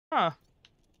Huh.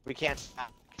 We can't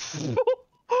stop.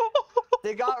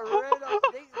 They got rid of.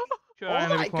 Trying Oh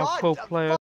to my become a god! pro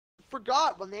player.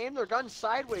 Forgot when they aim their gun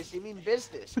sideways, they mean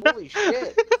business. Holy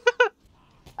shit!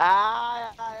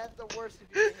 That's the worst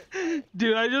if you get hit by it.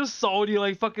 Dude, I just saw you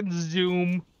like fucking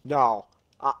zoom. No.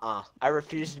 I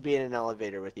refuse to be in an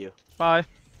elevator with you. Bye.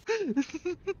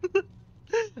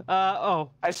 Oh.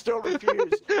 I still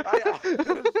refuse.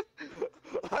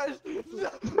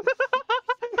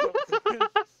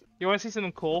 You wanna see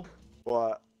something cool?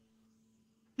 What?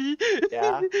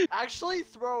 Yeah. Actually,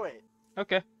 throw it.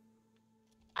 Okay.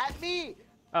 At me!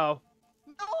 Oh.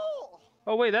 No!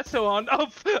 Oh wait, that's still on. Oh.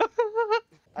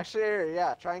 Actually, here,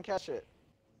 yeah, try and catch it.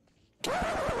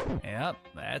 Yep,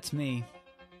 that's me.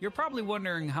 You're probably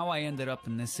wondering how I ended up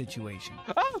in this situation.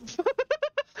 Oh.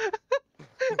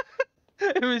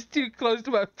 It was too close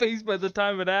to my face by the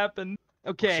time it happened.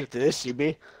 Okay. Shit, did they see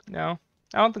me? No.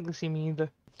 I don't think they see me either.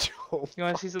 Oh, You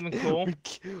wanna see something cool?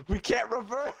 We can't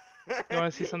revert. You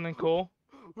wanna see something cool?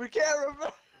 We can't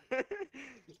revert.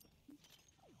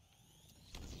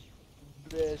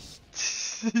 Missed.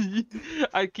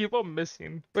 I keep on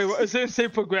missing. Wait, what is it? Say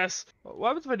progress. What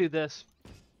happens if I do this?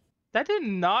 That did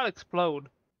not explode.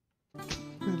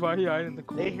 Why are you hiding in the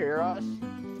corner? They hear us.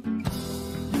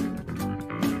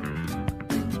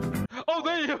 Oh,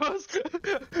 there he was!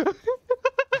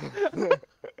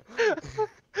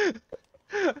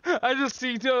 I just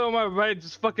see two on my right,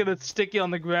 just fucking sticky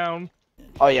on the ground.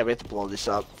 Oh yeah, we have to blow this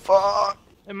up. Fuck!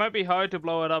 It might be hard to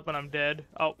blow it up when I'm dead.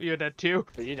 Oh, you're dead too.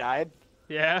 But you died?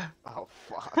 Yeah. Oh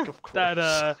fuck, of course.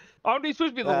 That, aren't these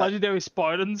supposed to be the legendary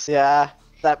Spartans? Yeah,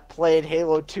 that played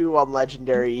Halo 2 on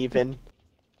Legendary even.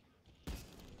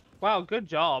 Wow, good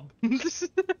job.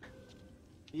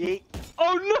 Yeet.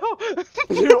 Oh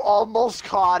no! You almost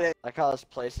caught it. Like how this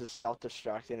place is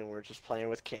self-destructing and we're just playing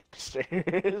with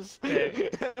canisters. Okay.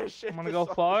 I'm gonna go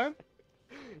far.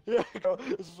 Yeah, go.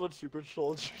 This is what super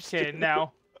soldiers do. Okay,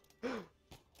 now.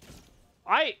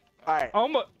 Alright.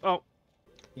 Oh.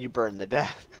 You burned the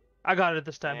death. I got it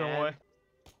this time, don't worry.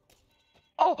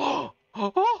 Oh!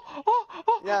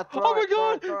 Yeah, throw oh my it,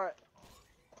 god! Throw it.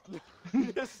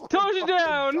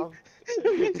 Touchdown!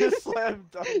 You slam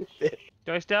dunk it.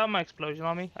 Do I still have my explosion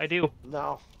on me? I do.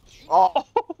 No. Oh!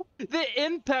 The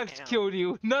impact killed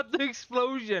you, not the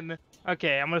explosion.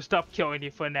 Okay, I'm gonna stop killing you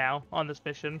for now on this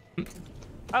mission.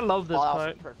 I love this That was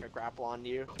part. a perfect grapple on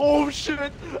you. Oh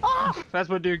shit! Ah! That's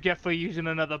what you get for using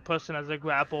another person as a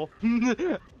grapple.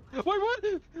 Wait, what?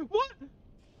 What?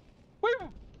 Wait!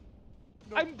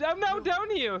 No, I'm now down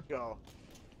here. Go.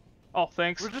 Oh,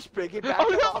 thanks. We're just picking back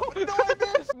Oh up. no! No, I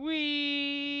missed!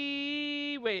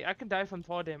 Wait, I can die from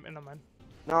fall damage. No, man.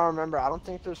 No, remember, I don't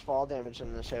think there's fall damage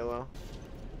in this Halo.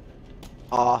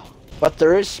 But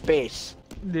there is space.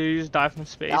 Dude, you just die from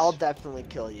space. That'll definitely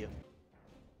kill you.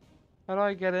 How do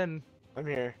I get in? I'm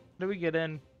here. How do we get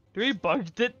in? Do we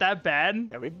bugged it that bad?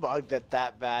 Yeah, we bugged it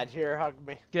that bad. Here, hug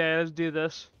me. Okay, let's do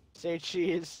this. Say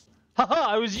cheese.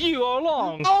 Haha, I was you all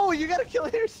along! Oh, you gotta kill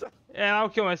yourself! And I'll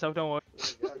kill myself, don't worry.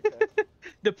 Okay.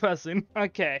 Depressing.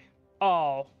 Okay.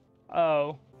 Oh.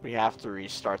 We have to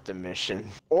restart the mission.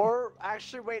 Or,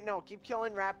 actually, wait, no. Keep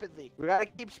killing rapidly. We gotta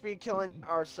keep speed killing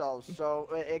ourselves so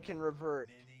it can revert.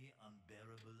 Many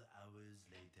unbearable hours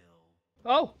later.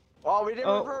 Oh! Oh, we didn't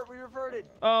revert. We reverted.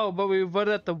 Oh, but we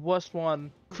reverted at the worst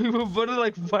one. We reverted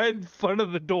like right in front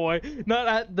of the door, not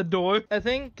at the door. I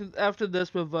think after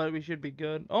this revert, we should be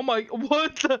good. Oh my,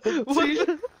 what the?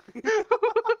 What?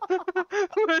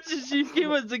 Master Chief gave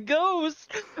us a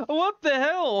ghost. What the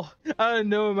hell? I don't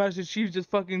know. Master Chief just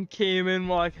fucking came in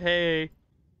like, hey.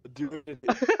 Dude.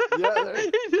 Yeah.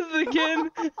 He did it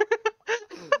again.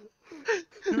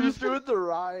 He was doing the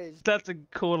rise. That's a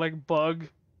cool like bug.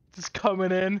 Just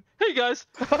coming in. Hey guys!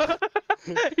 He's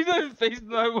not even facing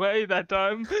my way that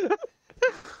time.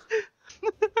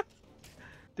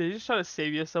 Did you just try to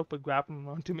save yourself by grappling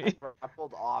onto me? I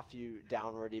pulled off you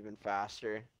downward even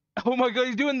faster. Oh my god,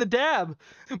 he's doing the dab!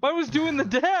 Mine was doing the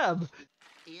dab!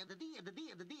 And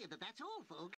that's all, folks.